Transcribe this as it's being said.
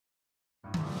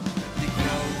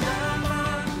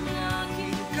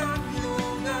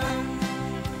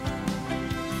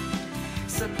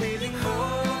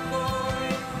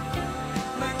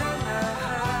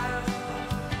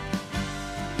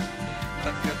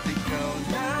ikaw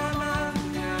lamang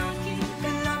aking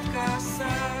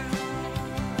kalakasan.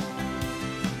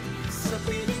 Sa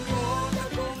piling mo,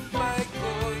 tagumpay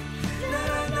ko'y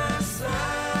naranasan.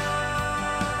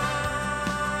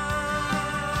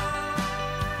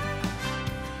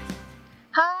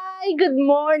 Hi, good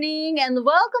morning and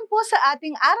welcome po sa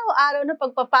ating araw-araw na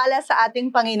pagpapala sa ating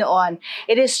Panginoon.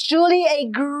 It is truly a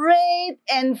great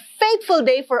and faithful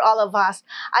day for all of us.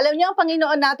 Alam niyo, ang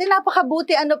Panginoon natin,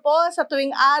 napakabuti po sa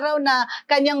tuwing araw na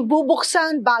kanyang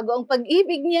bubuksan bago ang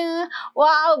pag-ibig niya.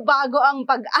 Wow, bago ang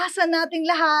pag-asa nating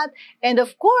lahat. And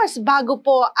of course, bago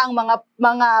po ang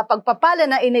mga pagpapala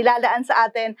na inilalaan sa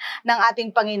atin ng ating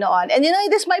Panginoon. And you know,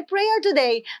 it is my prayer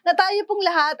today na tayo pong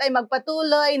lahat ay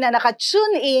magpatuloy na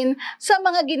nakatune in sa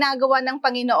mga ginagawa ng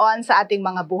Panginoon sa ating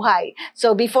mga buhay.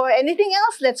 So before anything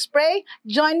else, let's pray.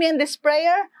 Join me in this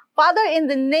prayer. Father, in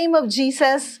the name of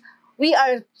Jesus, we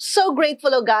are so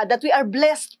grateful, oh God, that we are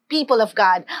blessed people of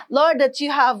God. Lord, that you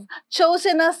have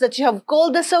chosen us, that you have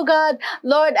called us, oh God.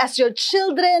 Lord, as your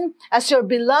children, as your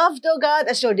beloved, oh God,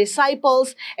 as your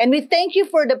disciples. And we thank you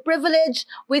for the privilege.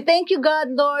 We thank you,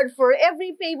 God, Lord, for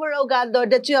every favor, oh God, Lord,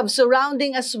 that you have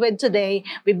surrounding us with today.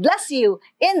 We bless you.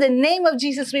 In the name of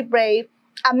Jesus we pray.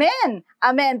 Amen.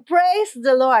 Amen. Praise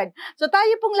the Lord. So tayo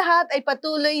pong lahat ay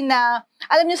patuloy na,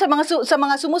 alam niyo, sa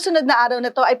mga sumusunod na araw na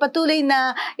to ay patuloy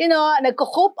na,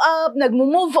 nagko-cope up,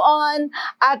 nagmo-move on,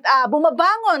 at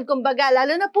bumabangon, kumbaga,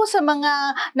 lalo na po sa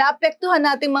mga naapektuhan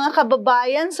nating mga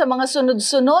kababayan sa mga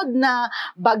sunod-sunod na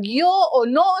bagyo,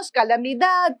 onos,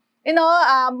 kalamidad.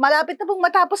 Malapit na pong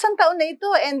matapos ang taon na ito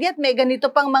and yet may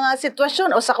ganito pang mga sitwasyon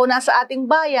o sakuna sa ating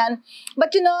bayan. But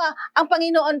ang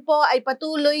Panginoon po ay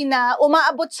patuloy na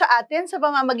umaabot sa atin sa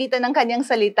pamamagitan ng kanyang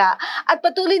salita at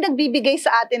patuloy nagbibigay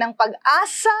sa atin ng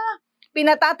pag-asa,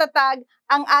 pinatatatag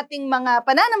ang ating mga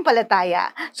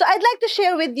pananampalataya. So I'd like to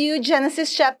share with you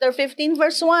Genesis chapter 15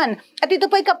 verse 1. At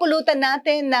ito po ay kapulutan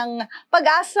natin ng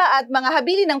pag-asa at mga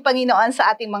habilin ng Panginoon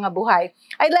sa ating mga buhay.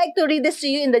 I'd like to read this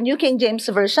to you in the New King James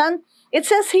Version. It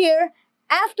says here,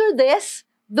 "After this,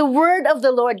 the word of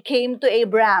the Lord came to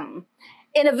Abram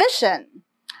in a vision.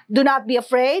 Do not be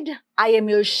afraid, I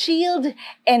am your shield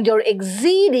and your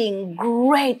exceeding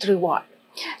great reward."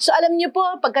 So alam niyo po,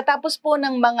 pagkatapos po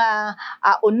ng mga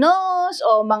unos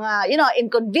o mga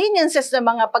inconveniences na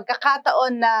mga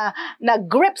pagkakataon na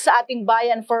nag-grip sa ating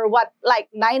bayan for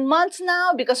like 9 months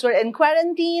now because we're in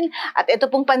quarantine at ito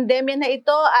pong pandemya na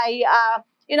ito ay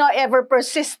ever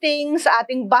persisting sa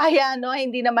ating bayan,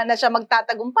 hindi naman na siya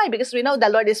magtatagumpay because we know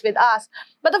the Lord is with us.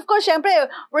 But of course,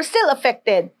 syempre, we're still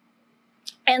affected.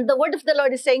 And the word of the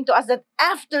Lord is saying to us that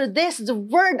after this, the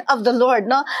word of the Lord,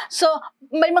 So,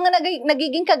 may mga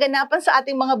nagiging kaganapan sa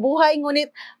ating mga buhay,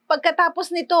 ngunit pagkatapos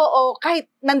nito, o kahit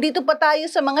nandito pa tayo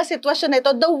sa mga sitwasyon na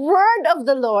ito, the word of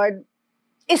the Lord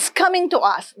is coming to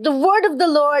us. The word of the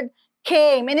Lord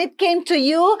came, and it came to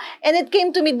you, and it came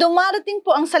to me. Dumarating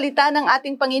po ang salita ng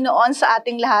ating Panginoon sa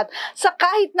ating lahat, sa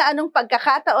kahit na anong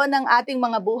pagkakataon ng ating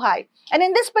mga buhay. And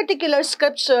in this particular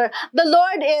scripture, the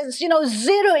Lord is,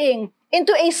 zeroing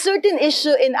into a certain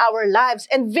issue in our lives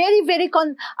and very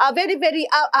up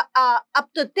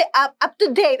to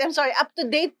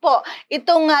date po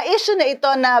itong issue na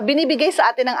ito na binibigay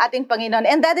sa atin ng ating Panginoon,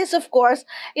 and that is of course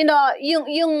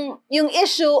yung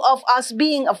issue of us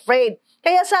being afraid.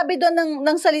 Kaya sabi doon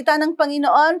ng salita ng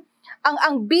Panginoon,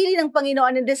 ang bili ng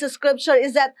Panginoon in this scripture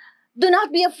is that do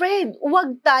not be afraid.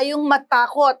 Huwag tayong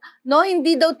matakot,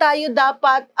 Hindi daw tayo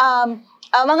dapat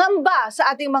mangamba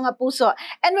sa ating mga puso.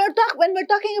 And when we're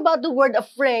talking about the word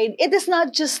afraid, it is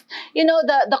not just,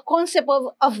 the concept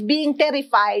of being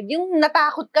terrified, yung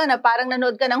natakot ka na parang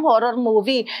nanood ka ng horror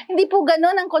movie. Hindi po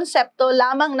ganon ang konsepto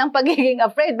lamang ng pagiging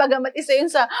afraid, bagamat isa yun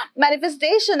sa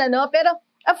manifestation, pero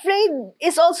afraid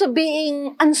is also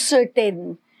being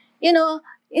uncertain.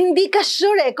 Hindi ka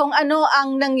sure kung ano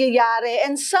ang nangyayari,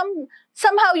 and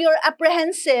somehow you're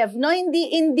apprehensive, Hindi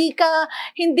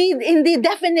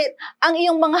definite ang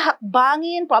iyong mga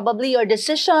hakbangin, probably your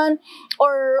decision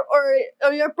or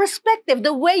your perspective,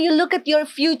 the way you look at your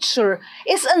future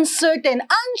is uncertain,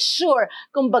 unsure,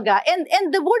 kumbaga.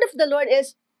 And the word of the Lord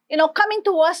is, coming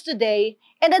to us today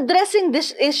and addressing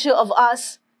this issue of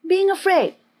us being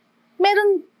afraid.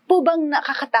 Meron po bang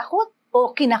nakakatakot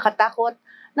o kinakatakot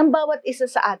ng bawat isa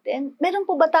sa atin? Meron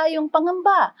po ba tayong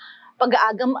pangamba,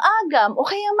 pag-aagam-agam, o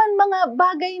kaya man mga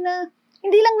bagay na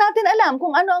hindi lang natin alam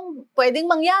kung ano ang pwedeng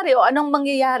mangyari o anong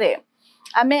mangyayari?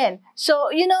 Amen. So,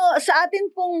 sa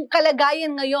atin pong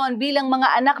kalagayan ngayon bilang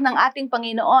mga anak ng ating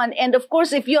Panginoon, and of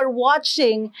course, if you're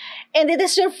watching, and it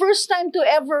is your first time to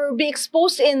ever be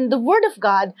exposed in the Word of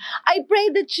God, I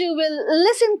pray that you will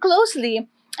listen closely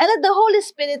and let the Holy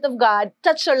Spirit of God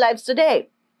touch your lives today.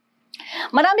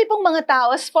 Marami pong mga tao,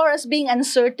 as far as being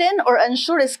uncertain or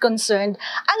unsure is concerned,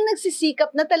 ang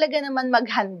nagsisikap na talaga naman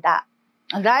maghanda.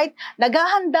 Alright?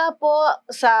 Naghahanda po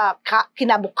sa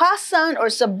kinabukasan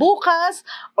or sa bukas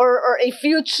or a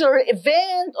future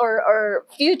event or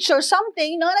future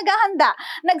something, no? Naghahanda.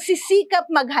 Nagsisikap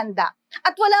maghanda.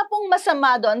 At wala pong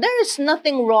masama doon. There is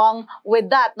nothing wrong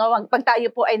with that. No? Pag tayo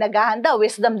po ay naghahanda,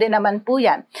 wisdom din naman po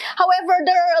yan. However,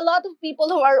 there are a lot of people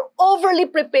who are overly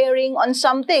preparing on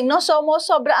something. No? So,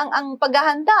 sobra ang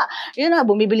paghahanda.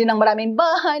 Bumibili ng maraming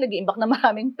bahay, nag-iimbak ng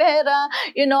maraming pera,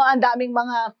 ang daming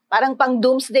mga parang pang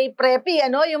doomsday preppy,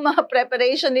 yung mga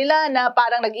preparation nila na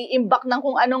parang nag-iimbak ng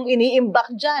kung anong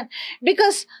iniimbak dyan.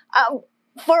 Because,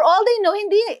 for all they know,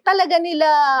 hindi talaga nila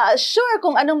sure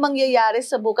kung anong mangyayari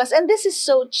sa bukas. And this is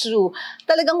so true.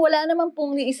 Talagang wala naman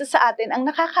pong ni isa sa atin ang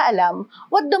nakakaalam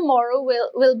what the tomorrow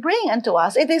will bring unto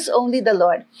us. It is only the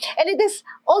Lord. And it is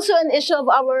also an issue of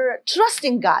our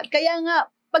trusting God. Kaya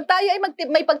nga, pag tayo ay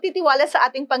may pagtitiwala sa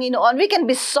ating Panginoon, we can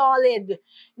be solid.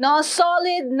 No?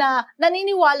 Solid na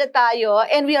naniniwala tayo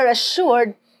and we are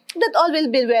assured that all will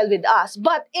be well with us.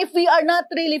 But if we are not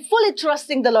really fully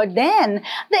trusting the Lord, then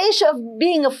the issue of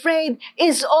being afraid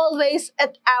is always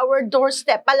at our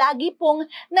doorstep. Palagi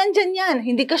pong nandyan yan.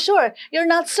 Hindi ka sure. You're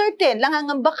not certain.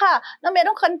 Langangamba ka na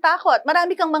meron kang takot.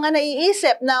 Marami kang mga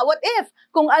naiisip na what if,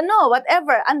 kung ano,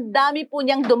 whatever. Ang dami po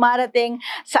niyang dumarating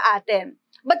sa atin.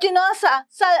 But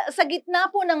sa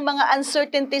gitna po ng mga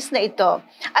uncertainties na ito,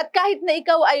 at kahit na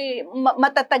ikaw ay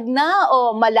matatag na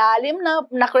o malalim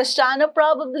na Kristiyano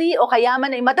probably, o kaya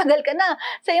man ay matagal ka na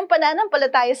sa iyong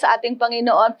pananampalataya sa ating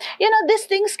Panginoon, these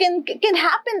things can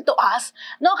happen to us.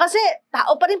 No? Kasi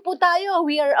tao pa rin po tayo.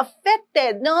 We are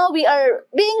affected. No? We are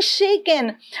being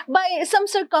shaken by some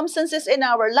circumstances in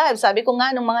our lives. Sabi ko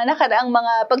nga, nung mga nakaraang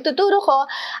mga pagtuturo ko,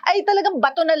 ay talagang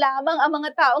bato na lamang ang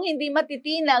mga taong hindi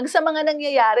matitinag sa mga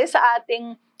nangyayari sa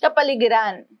ating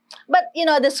kapaligiran. But,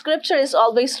 the scripture is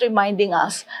always reminding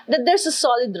us that there's a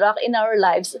solid rock in our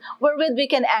lives wherewith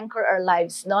we can anchor our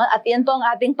lives. No? At yan po ang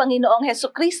ating Panginoong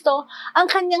Hesukristo,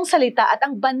 ang kanyang salita at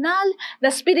ang banal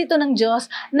na Espiritu ng Diyos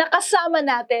na kasama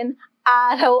natin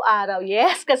araw-araw.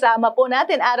 Yes, kasama po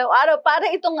natin araw-araw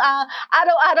para itong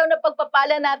araw-araw na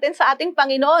pagpapala natin sa ating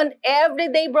Panginoon.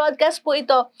 Everyday broadcast po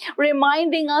ito,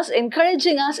 reminding us,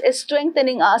 encouraging us,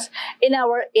 strengthening us in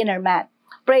our inner man.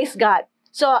 Praise God.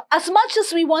 So, as much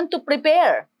as we want to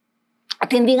prepare, at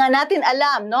hindi nga natin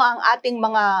alam ang ating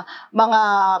mga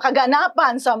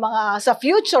kaganapan sa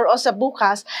future o sa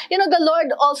bukas, the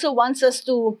Lord also wants us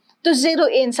to zero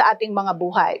in sa ating mga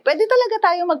buhay. Pwede talaga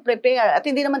tayo mag-prepare at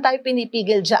hindi naman tayo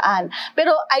pinipigil dyan.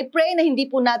 Pero I pray na hindi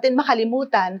po natin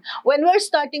makalimutan when we're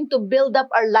starting to build up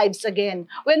our lives again,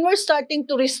 when we're starting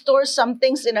to restore some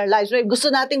things in our lives. May gusto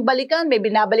nating balikan, may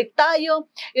binabalik tayo,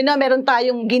 meron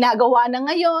tayong ginagawa na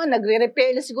ngayon,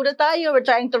 nagre-repair na siguro tayo, we're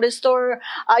trying to restore,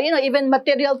 even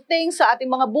material things sa ating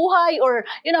mga buhay or,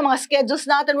 mga schedules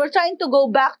natin. We're trying to go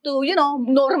back to,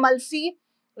 normalcy.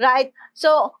 Right?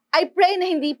 So, I pray na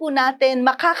hindi po natin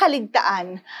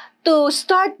makakaligtaan to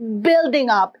start building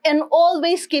up and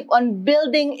always keep on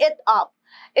building it up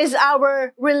is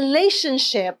our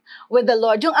relationship with the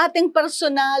Lord. Yung ating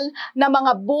personal na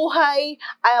mga buhay,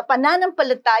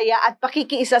 pananampalataya at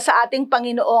pakikiisa sa ating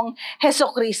Panginoong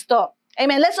Hesukristo.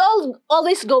 Amen. Let's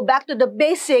always go back to the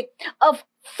basic of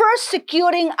first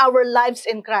securing our lives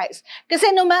in Christ.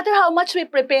 Kasi no matter how much we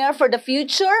prepare for the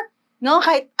future,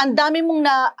 kahit ang dami mong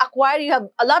na-acquire, you have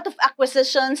a lot of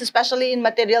acquisitions, especially in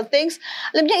material things.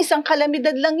 Alam niya, isang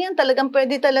kalamidad lang yan, talagang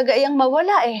pwede talaga iyang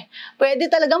mawala eh. Pwede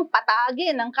talagang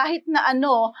patagin ng kahit na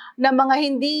na mga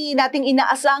hindi nating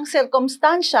inaasang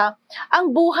sirkumstansya,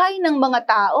 ang buhay ng mga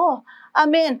tao.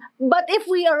 Amen. But if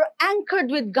we are anchored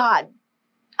with God,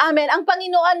 amen. Ang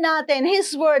Panginoon natin,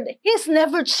 His Word, He's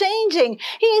never changing.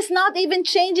 He is not even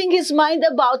changing His mind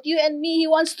about you and me. He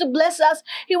wants to bless us.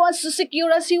 He wants to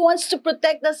secure us. He wants to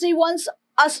protect us. He wants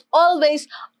us always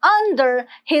under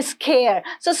His care.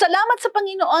 So salamat sa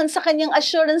Panginoon sa kanyang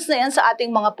assurance na yan sa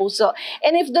ating mga puso.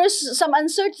 And if there's some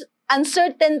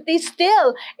uncertainty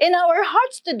still in our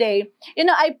hearts today,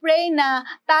 I pray na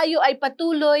tayo ay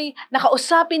patuloy na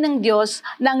kausapin ng Diyos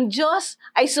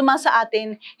ay suma sa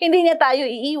atin, hindi niya tayo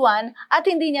iiwan at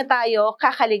hindi niya tayo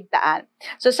kakaligtaan.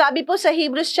 So sabi po sa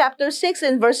Hebrews chapter 6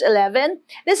 and verse 11,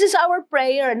 this is our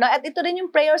prayer, at ito rin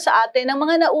yung prayer sa atin ng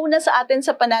mga nauna sa atin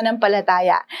sa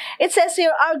pananampalataya. It says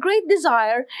here, our great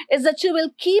desire is that you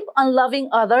will keep on loving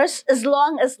others as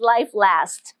long as life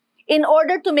lasts, in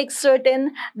order to make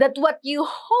certain that what you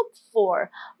hope for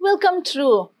will come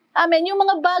true. Amen. Yung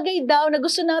mga bagay daw na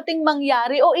gusto nating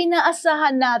mangyari o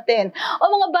inaasahan natin, o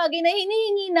mga bagay na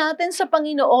hinihingi natin sa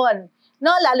Panginoon,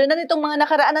 no? Lalo na nitong mga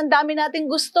nakaraan, ang dami nating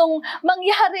gustong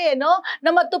mangyari, no?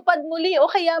 Na matupad muli o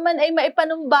kaya man ay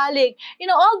maipanumbalik.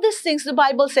 All these things the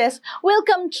Bible says will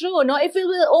come true, no? If we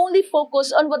will only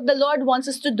focus on what the Lord wants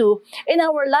us to do in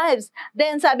our lives.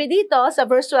 Then sabi dito sa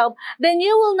verse 12, then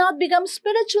you will not become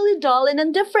spiritually dull and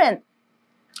indifferent.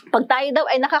 Pag tayo daw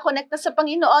ay nakakonekta sa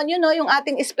Panginoon, yung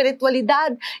ating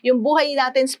espiritualidad, yung buhay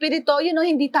natin spirito,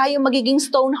 hindi tayo magiging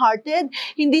stone-hearted,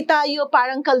 hindi tayo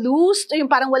parang kalust, yung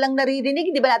parang walang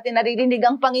naririnig, hindi ba natin naririnig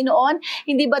ang Panginoon?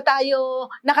 Hindi ba tayo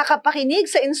nakakapakinig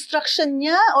sa instruction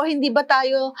niya? O hindi ba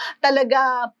tayo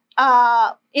talaga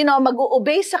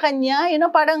mag-o-obey sa Kanya,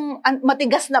 parang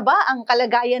matigas na ba ang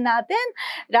kalagayan natin?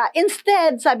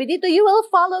 Instead, sabi dito, you will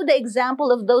follow the example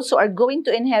of those who are going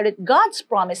to inherit God's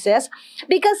promises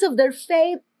because of their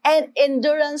faith and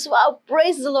endurance. Wow,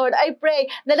 praise the Lord. I pray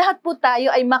na lahat po tayo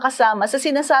ay makasama sa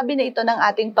sinasabi na ito ng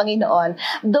ating Panginoon.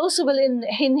 Those who will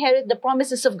inherit the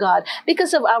promises of God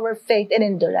because of our faith and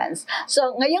endurance.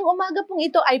 So, ngayong umaga pong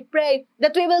ito, I pray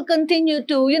that we will continue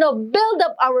to, build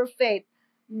up our faith.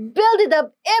 Build it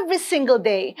up every single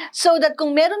day so that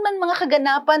kung meron man mga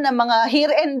kaganapan na mga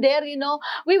here and there,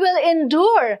 we will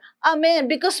endure. Amen.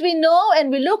 Because we know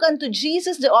and we look unto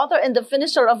Jesus, the author and the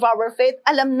finisher of our faith.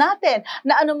 Alam natin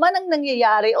na anuman ang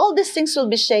nangyayari, all these things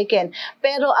will be shaken.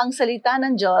 Pero ang salita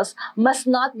ng Diyos must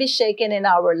not be shaken in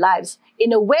our lives. In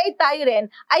a way, tayo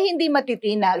rin ay hindi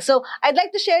matitinag. So, I'd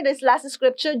like to share this last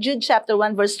scripture, Jude chapter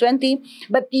 1, verse 20.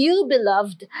 But you,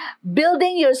 beloved,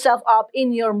 building yourself up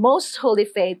in your most holy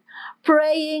faith,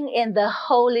 praying in the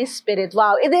Holy Spirit.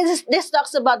 Wow, this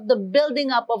talks about the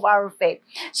building up of our faith.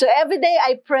 So, every day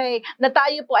I pray na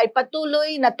tayo po ay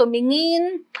patuloy na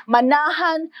tumingin,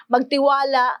 manahan,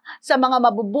 magtiwala sa mga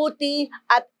mabubuti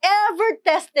at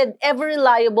ever-tested,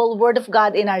 ever-reliable Word of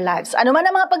God in our lives. Ano man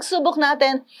ang mga pagsubok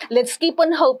natin, let's keep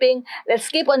on hoping,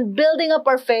 let's keep on building up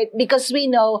our faith because we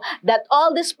know that all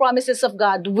these promises of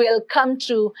God will come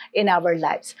true in our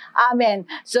lives. Amen.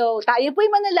 So, tayo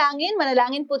po'y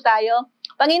manalangin po tayo.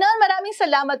 Panginoon, maraming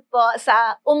salamat po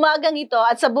sa umagang ito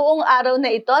at sa buong araw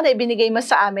na ito na ibinigay mo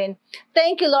sa amin.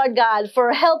 Thank you, Lord God, for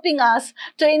helping us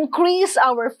to increase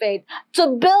our faith,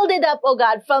 to build it up, O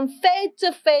God, from faith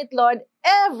to faith, Lord,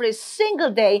 every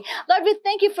single day. Lord, we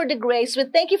thank you for the grace. We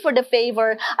thank you for the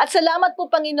favor. At salamat po,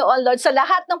 Panginoon, Lord, sa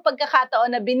lahat ng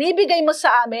pagkakataon na binibigay mo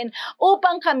sa amin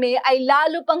upang kami ay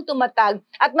lalo pang tumatag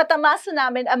at matamasa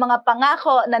namin ang mga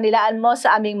pangako na nilaan mo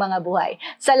sa aming mga buhay.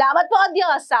 Salamat po, O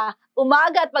Diyos, sa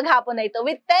umaga at maghapon na ito.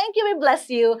 We thank you, we bless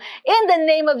you. In the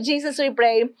name of Jesus we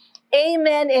pray.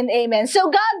 Amen and amen. So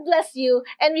God bless you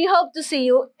and we hope to see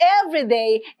you every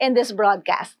day in this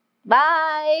broadcast.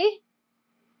 Bye!